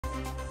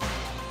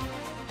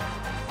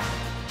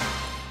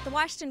The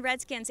Washington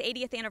Redskins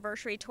 80th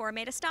anniversary tour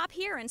made a stop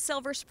here in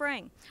Silver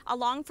Spring.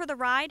 Along for the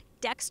ride,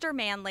 Dexter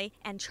Manley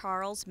and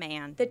Charles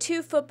Mann. The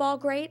two football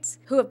greats,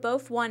 who have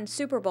both won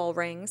Super Bowl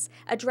rings,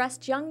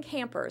 addressed young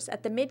campers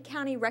at the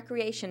Mid-County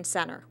Recreation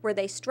Center, where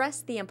they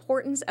stressed the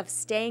importance of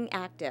staying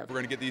active. We're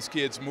going to get these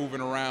kids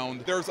moving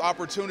around. There's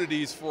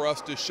opportunities for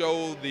us to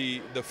show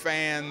the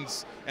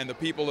fans and the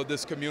people of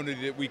this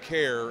community that we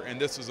care, and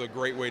this is a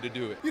great way to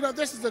do it. You know,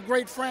 this is a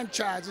great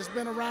franchise. It's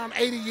been around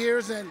 80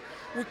 years, and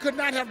we could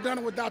not have done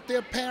it without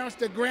their parents,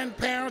 their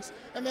grandparents,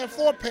 and their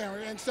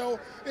foreparents. And so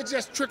it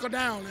just trickled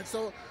down. And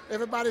so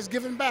everybody's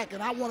giving back,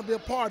 and I want to be a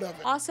part of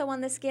it. Also on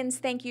the Skins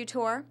Thank You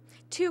Tour,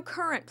 two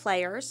current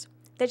players,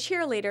 the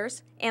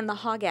cheerleaders, and the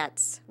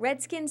Hogettes.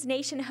 Redskins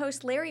Nation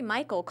host Larry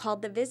Michael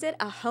called the visit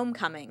a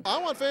homecoming. I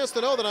want fans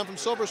to know that I'm from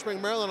Silver Spring,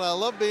 Maryland. I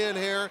love being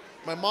here.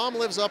 My mom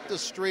lives up the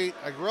street.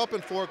 I grew up in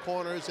Four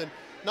Corners, and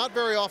not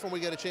very often we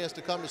get a chance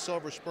to come to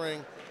Silver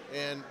Spring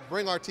and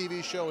bring our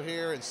TV show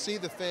here and see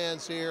the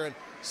fans here and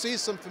see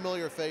some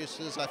familiar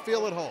faces. I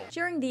feel at home.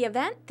 During the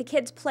event, the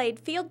kids played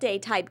field day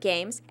type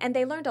games, and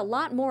they learned a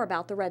lot more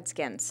about the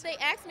Redskins. They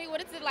asked me,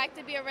 what is it like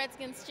to be a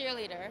Redskins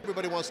cheerleader?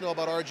 Everybody wants to know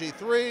about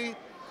RG3.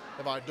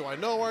 Do I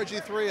know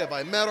RG3? Have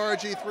I met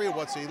RG3?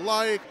 What's he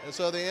like? And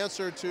so the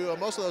answer to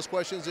most of those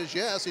questions is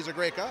yes, he's a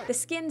great guy. The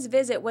Skins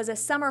visit was a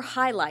summer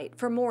highlight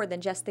for more than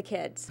just the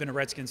kids. I've been a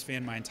Redskins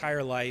fan my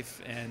entire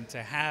life, and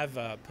to have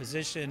a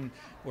position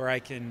where I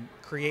can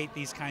create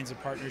these kinds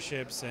of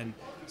partnerships and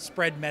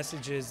spread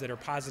messages that are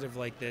positive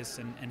like this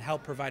and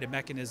help provide a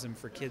mechanism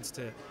for kids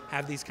to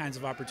have these kinds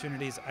of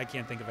opportunities, I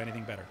can't think of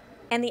anything better.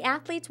 And the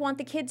athletes want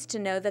the kids to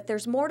know that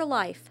there's more to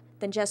life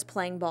than just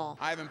playing ball.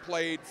 I haven't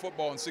played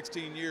football in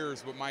 16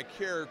 years, but my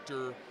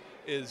character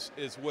is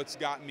what's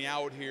gotten me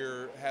out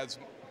here, has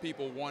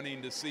people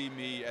wanting to see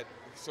me at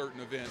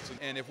certain events.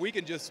 And if we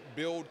can just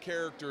build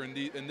character in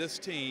this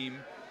team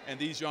and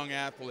these young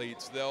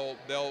athletes, they'll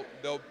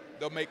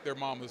make their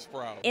mamas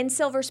proud. In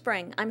Silver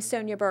Spring, I'm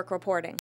Sonya Burke reporting.